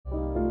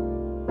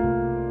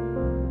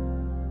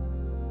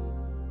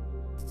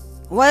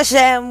What's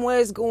happening?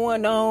 What's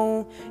going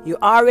on? You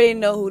already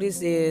know who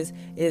this is.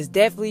 It's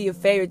definitely your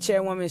favorite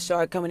chairwoman,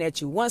 Shar, coming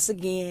at you once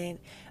again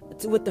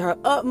with her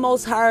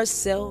utmost higher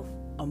self,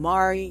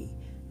 Amari.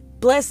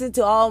 Blessing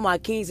to all my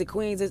kings and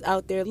queens that's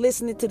out there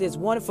listening to this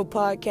wonderful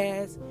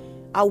podcast.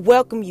 I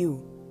welcome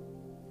you.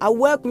 I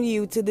welcome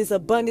you to this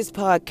Abundance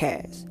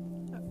podcast.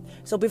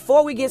 So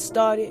before we get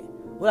started,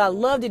 what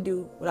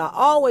I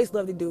always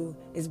love to do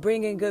is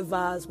bring in good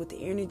vibes with the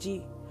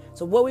energy.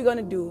 So what we're going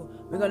to do,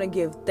 we're going to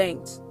give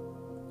thanks.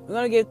 We're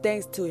going to give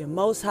thanks to your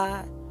Most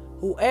High,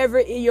 whoever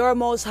your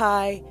Most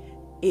High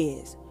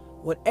is.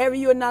 Whatever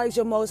you acknowledge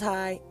your Most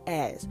High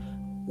as,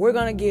 we're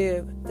going to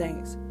give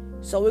thanks.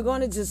 So we're going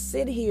to just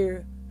sit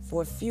here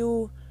for a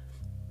few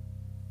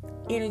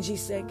energy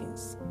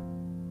seconds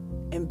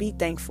and be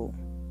thankful.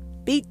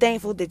 Be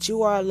thankful that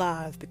you are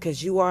alive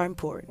because you are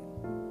important.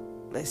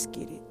 Let's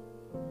get it.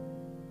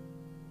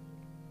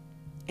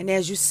 And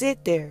as you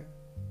sit there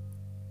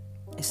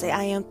and say,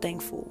 I am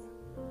thankful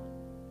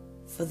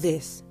for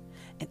this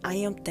and I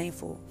am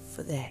thankful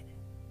for that.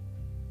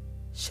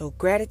 Show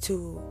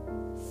gratitude.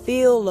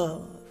 Feel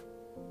love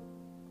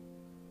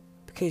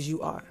because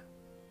you are.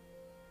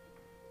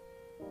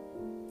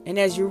 And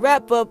as you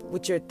wrap up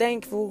what you're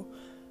thankful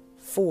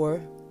for,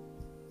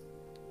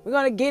 we're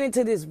going to get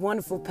into this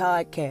wonderful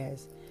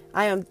podcast.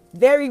 I am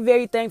very,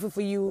 very thankful for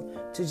you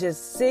to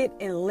just sit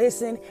and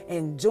listen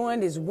and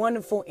join this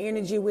wonderful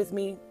energy with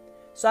me.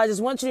 So I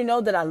just want you to know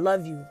that I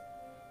love you.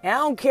 And I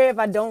don't care if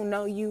I don't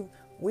know you.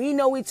 We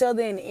know each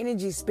other in the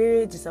energy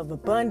spirit, just of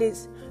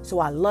abundance. So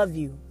I love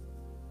you.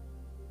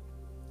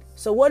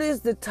 So what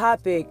is the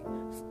topic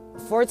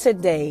for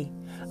today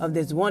of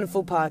this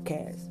wonderful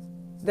podcast?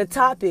 The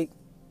topic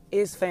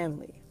is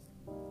family.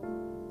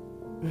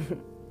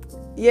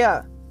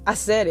 Yeah, I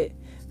said it.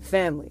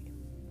 Family.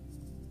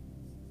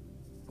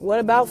 What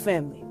about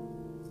family?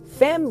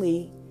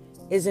 Family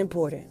is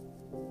important.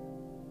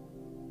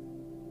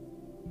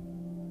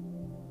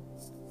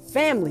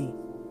 Family,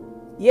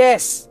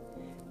 yes,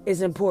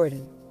 is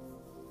important.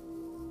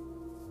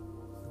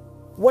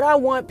 What I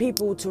want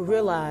people to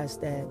realize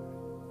that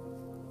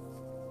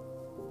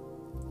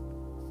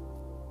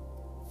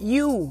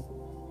you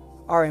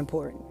are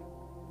important.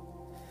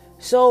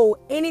 So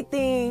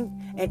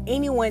anything and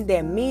anyone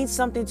that means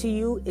something to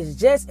you is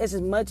just as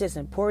much as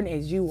important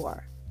as you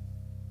are.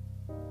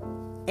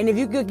 And if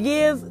you could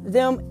give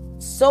them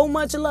so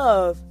much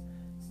love,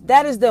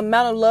 that is the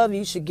amount of love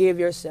you should give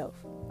yourself.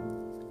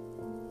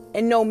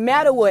 And no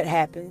matter what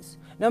happens,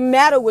 no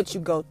matter what you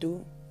go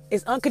through,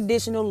 it's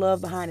unconditional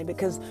love behind it.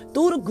 Because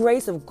through the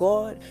grace of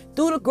God,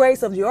 through the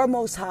grace of your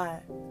Most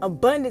High,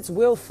 abundance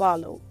will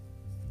follow.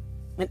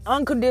 And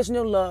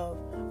unconditional love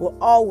will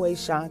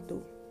always shine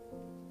through.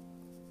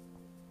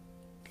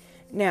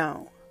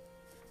 Now,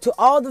 to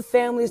all the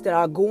families that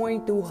are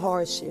going through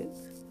hardship,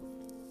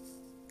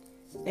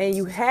 and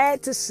you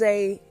had to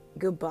say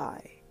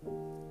goodbye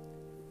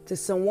to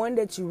someone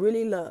that you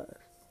really love.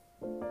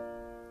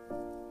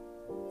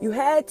 You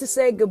had to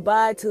say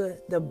goodbye to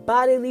the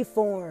bodily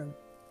form,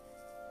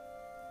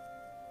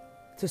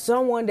 to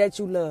someone that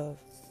you love.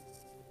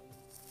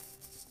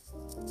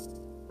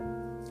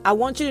 I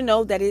want you to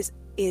know that it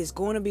is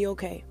going to be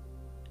okay.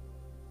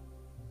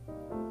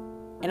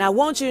 And I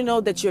want you to know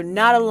that you're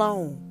not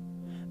alone.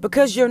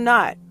 Because you're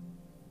not.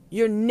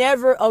 You're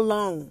never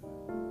alone.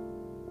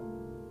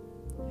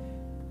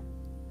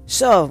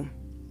 So,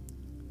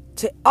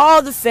 to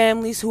all the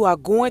families who are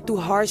going through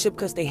hardship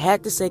because they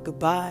had to say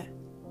goodbye,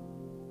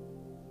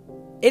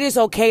 it is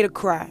okay to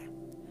cry.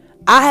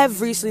 I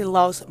have recently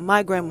lost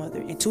my grandmother.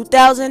 In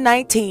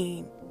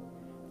 2019,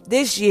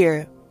 this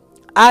year,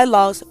 I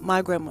lost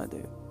my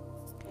grandmother.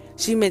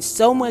 She meant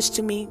so much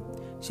to me.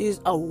 She is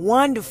a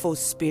wonderful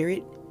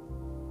spirit.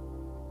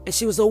 And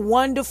she was a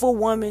wonderful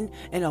woman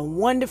and a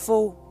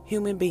wonderful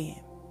human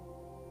being.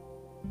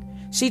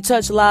 She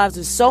touched lives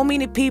of so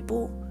many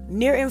people,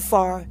 near and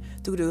far,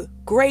 through the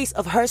grace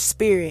of her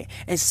spirit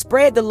and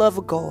spread the love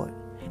of God.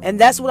 And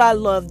that's what I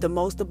love the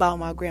most about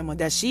my grandma,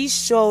 that she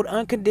showed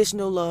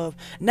unconditional love,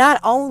 not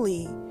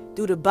only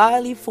through the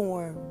bodily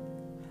form,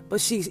 but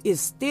she is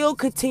still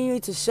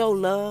continuing to show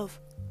love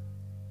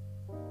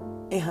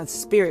in her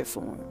spirit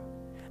form.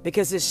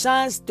 Because it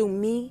shines through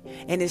me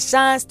and it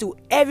shines through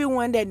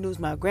everyone that knows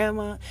my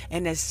grandma,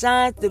 and it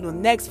shines through the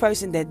next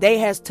person that they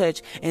has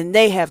touched and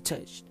they have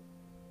touched.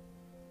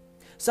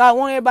 So I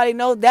want everybody to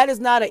know that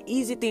is not an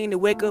easy thing to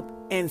wake up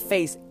and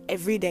face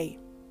every day.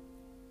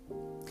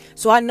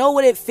 So I know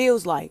what it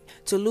feels like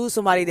to lose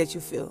somebody that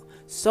you feel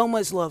so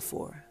much love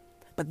for.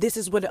 But this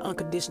is where the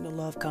unconditional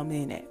love comes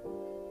in at.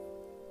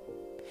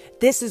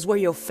 This is where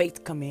your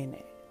faith come in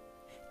at.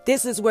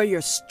 This is where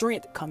your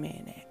strength come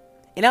in at.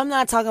 And I'm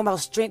not talking about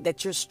strength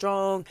that you're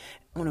strong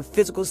on a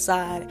physical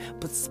side,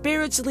 but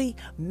spiritually,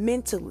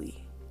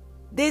 mentally.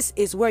 This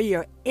is where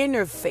your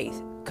inner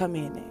faith come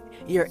in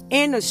at. Your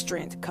inner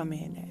strength come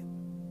in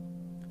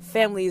at.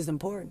 Family is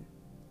important.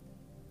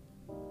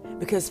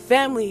 Because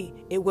family,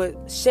 it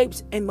what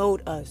shapes and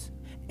mold us.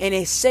 And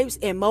it shapes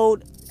and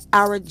mold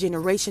our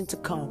generation to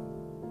come.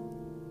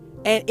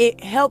 And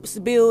it helps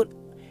build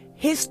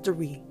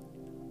history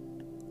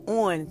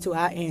on to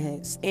our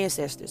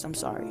ancestors.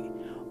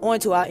 On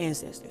to our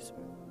ancestors.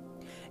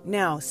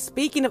 Now,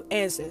 speaking of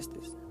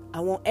ancestors,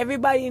 I want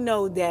everybody to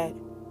know that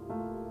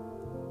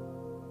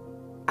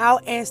our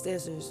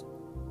ancestors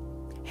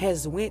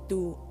has went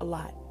through a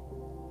lot.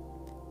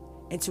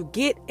 And to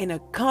get and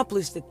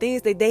accomplish the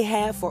things that they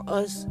have for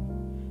us,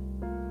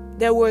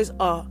 there was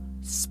a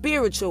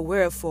spiritual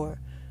wherefore.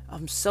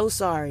 I'm so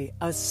sorry.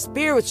 A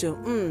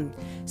spiritual.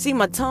 See,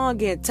 my tongue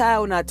getting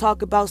tired when I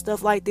talk about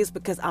stuff like this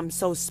because I'm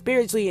so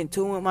spiritually in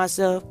tune with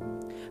myself.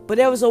 But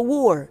there was a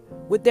war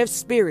with their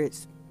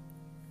spirits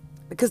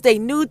because they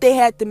knew they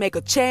had to make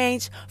a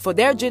change for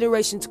their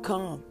generation to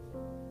come.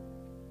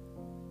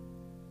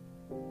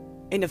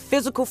 In the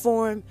physical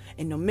form,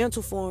 in the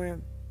mental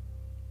form,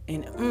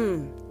 and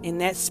in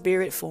that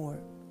spirit form.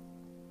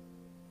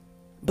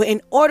 But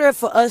in order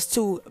for us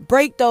to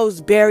break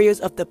those barriers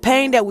of the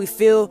pain that we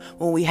feel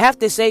when we have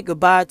to say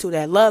goodbye to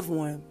that loved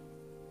one,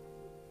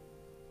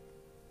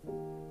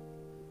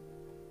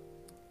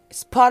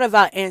 it's part of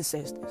our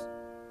ancestors.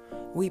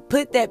 We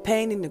put that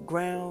pain in the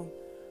ground.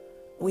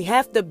 We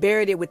have to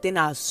bury it within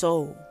our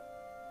soul.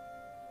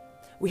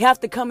 We have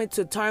to come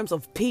into terms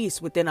of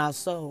peace within our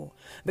soul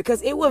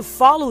because it will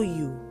follow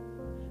you.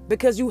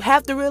 Because you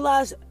have to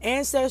realize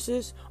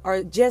ancestors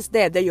are just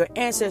that. They're your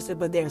ancestors,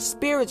 but they're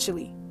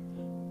spiritually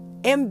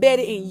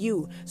embedded in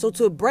you. So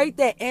to break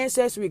that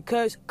ancestry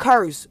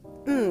curse,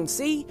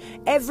 see,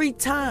 every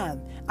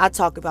time I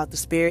talk about the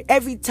spirit,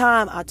 every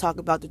time I talk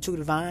about the true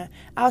divine,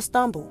 I'll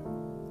stumble.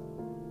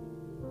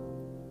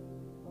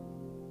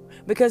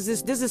 Because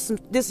this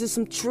is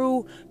some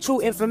true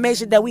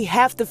information that we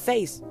have to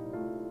face.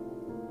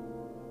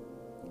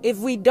 If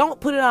we don't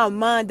put in our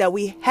mind that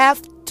we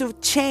have to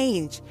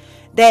change,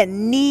 that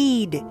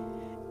need,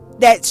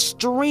 that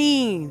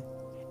stream,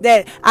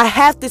 that I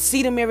have to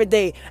see them every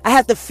day. I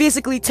have to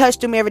physically touch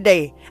them every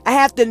day. I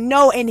have to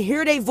know and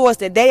hear their voice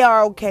that they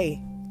are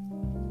okay.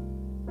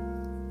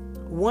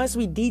 Once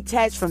we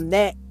detach from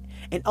that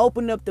and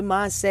open up the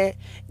mindset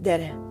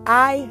that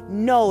I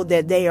know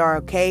that they are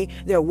okay.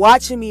 They're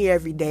watching me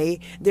every day.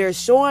 They're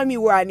showing me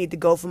where I need to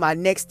go for my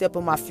next step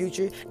of my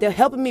future. They're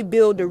helping me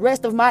build the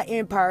rest of my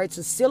empire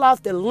to seal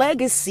off the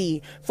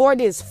legacy for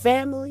this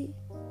family.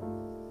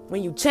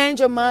 When you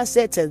change your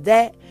mindset to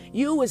that,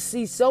 you will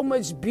see so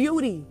much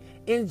beauty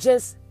in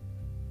just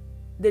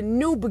the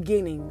new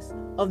beginnings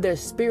of their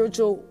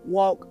spiritual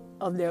walk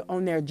on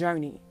their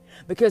journey.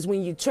 Because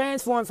when you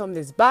transform from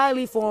this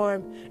bodily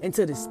form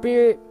into the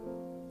spirit,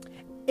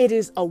 it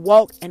is a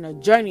walk and a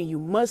journey you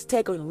must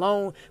take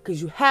alone, because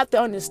you have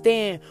to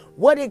understand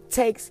what it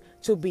takes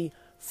to be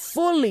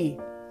fully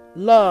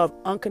loved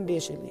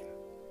unconditionally.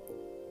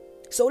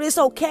 So it's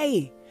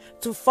okay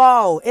to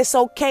fall. It's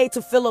okay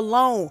to feel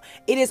alone.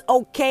 It is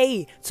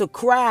okay to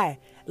cry.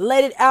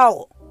 Let it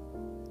out.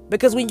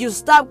 Because when you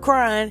stop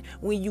crying,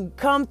 when you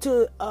come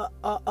to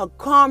a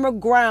calmer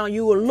ground,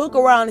 you will look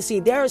around and see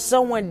there is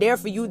someone there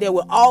for you that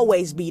will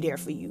always be there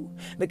for you.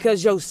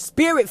 Because your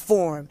spirit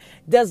form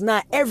does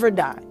not ever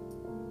die.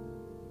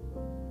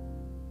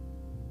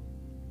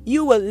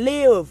 You will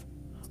live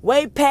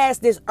way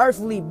past this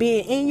earthly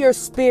being in your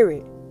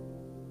spirit.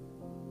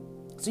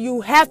 So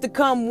you have to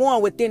come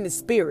one within the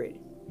spirit.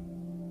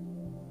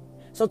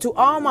 So to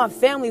all my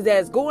family that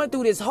is going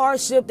through this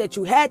hardship, that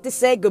you had to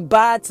say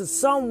goodbye to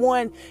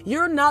someone,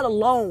 you're not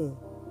alone.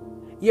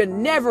 You're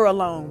never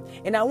alone.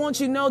 And I want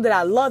you to know that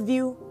I love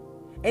you.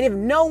 And if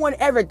no one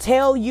ever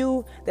tell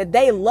you that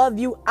they love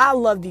you, I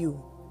love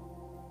you.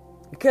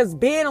 Because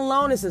being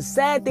alone is a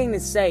sad thing to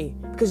say,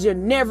 because you're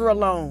never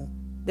alone.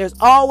 There's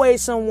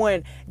always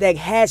someone that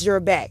has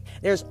your back.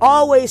 There's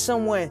always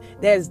someone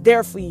that is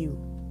there for you,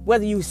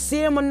 whether you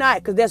see him or not,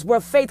 because that's where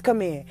faith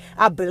come in.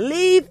 I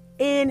believe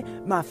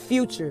in my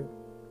future,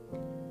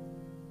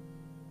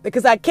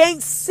 because I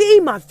can't see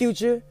my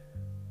future.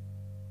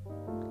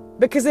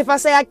 Because if I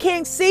say I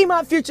can't see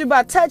my future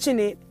by touching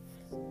it,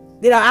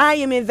 then I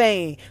am in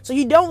vain. So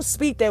you don't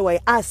speak that way.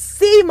 I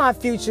see my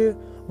future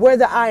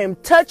whether I am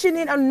touching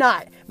it or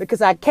not,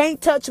 because I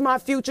can't touch my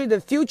future. The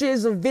future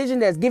is a vision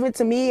that's given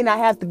to me, and I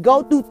have to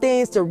go through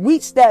things to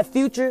reach that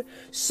future.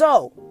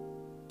 So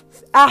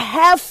I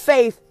have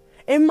faith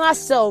in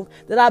myself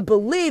that I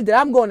believe that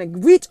I'm going to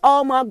reach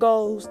all my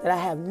goals that I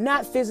have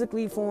not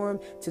physically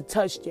formed to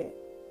touch yet.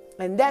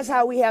 And that's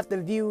how we have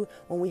to view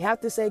when we have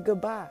to say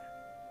goodbye.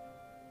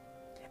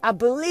 I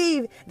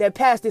believe that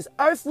past this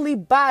earthly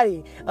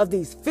body of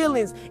these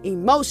feelings,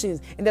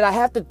 emotions, and that I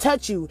have to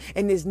touch you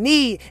and this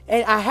need,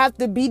 and I have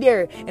to be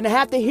there and I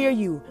have to hear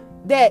you,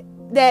 that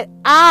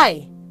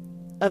I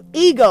of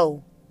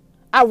ego,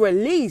 I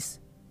release.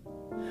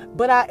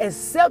 But I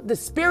accept the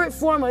spirit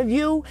form of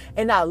you,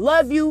 and I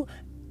love you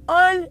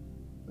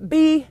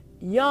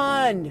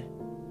beyond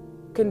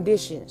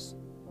conditions.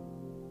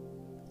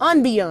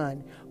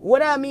 Beyond.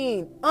 What I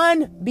mean,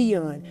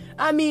 beyond.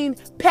 I mean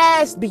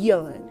past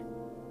beyond.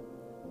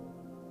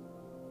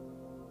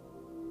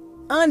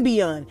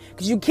 Beyond.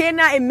 Because you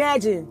cannot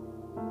imagine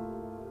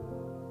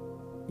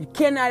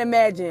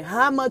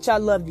how much I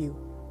love you.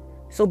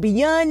 So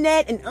beyond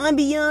that and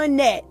unbeyond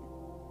that,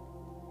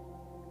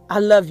 I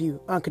love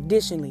you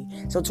unconditionally.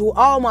 So to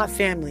all my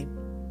family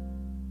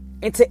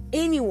and to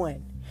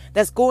anyone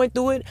that's going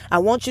through it, I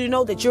want you to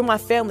know that you're my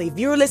family. If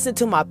you're listening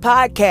to my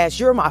podcast,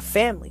 you're my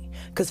family.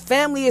 Because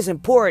family is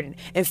important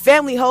and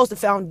family holds the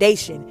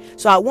foundation.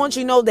 So I want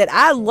you to know that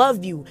I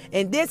love you.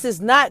 And this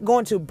is not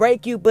going to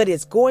break you, but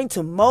it's going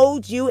to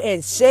mold you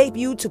and shape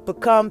you to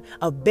become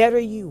a better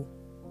you.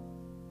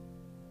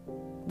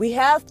 We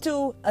have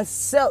to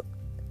accept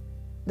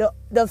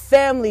the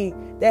family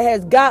that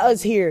has got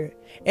us here.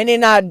 And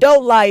in our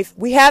adult life,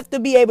 we have to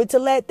be able to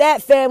let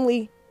that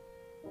family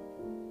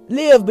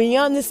live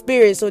beyond the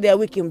spirit so that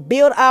we can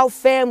build our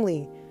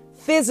family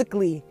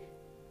physically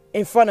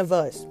in front of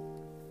us.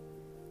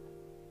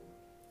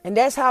 And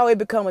that's how it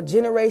become a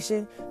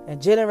generation, and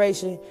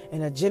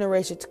a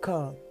generation to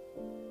come.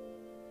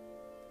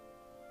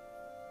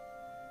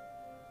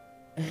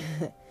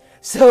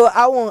 So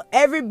I want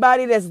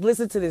everybody that's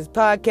listening to this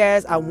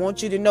podcast, I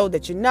want you to know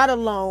that you're not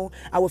alone.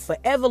 I will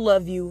forever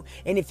love you.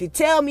 And if you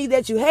tell me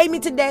that you hate me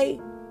today,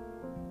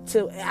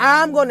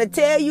 I'm going to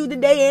tell you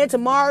today and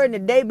tomorrow and the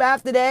day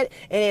after that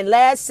and then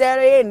last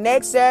Saturday and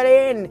next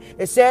Saturday and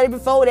the Saturday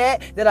before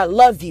that I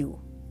love you.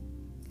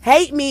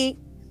 Hate me,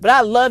 but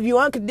I love you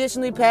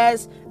unconditionally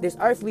past this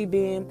earthly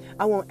being.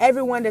 I want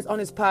everyone that's on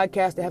this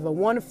podcast to have a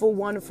wonderful,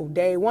 wonderful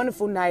day,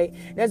 wonderful night.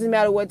 It doesn't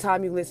matter what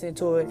time you listen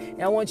to it.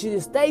 And I want you to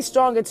stay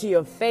stronger to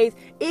your faith,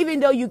 even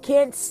though you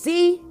can't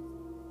see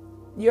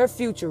your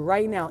future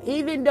right now.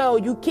 Even though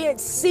you can't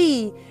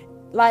see,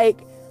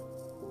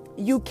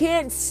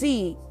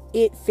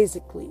 it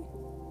physically.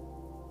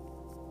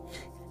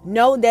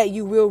 Know that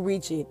you will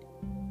reach it.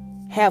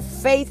 Have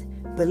faith,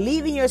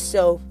 believe in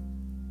yourself,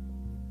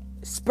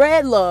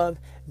 spread love,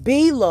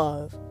 be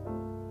love.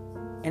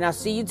 And I'll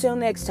see you till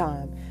next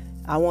time.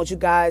 I want you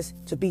guys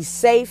to be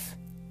safe,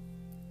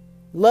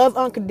 love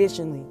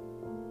unconditionally.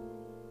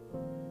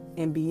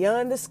 And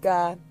beyond the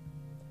sky,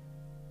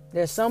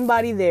 there's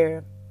somebody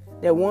there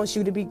that wants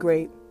you to be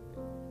great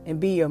and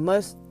be your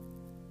most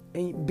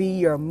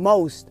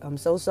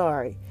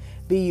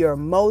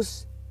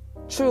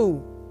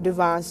true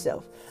divine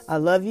self. I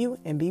love you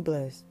and be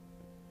blessed.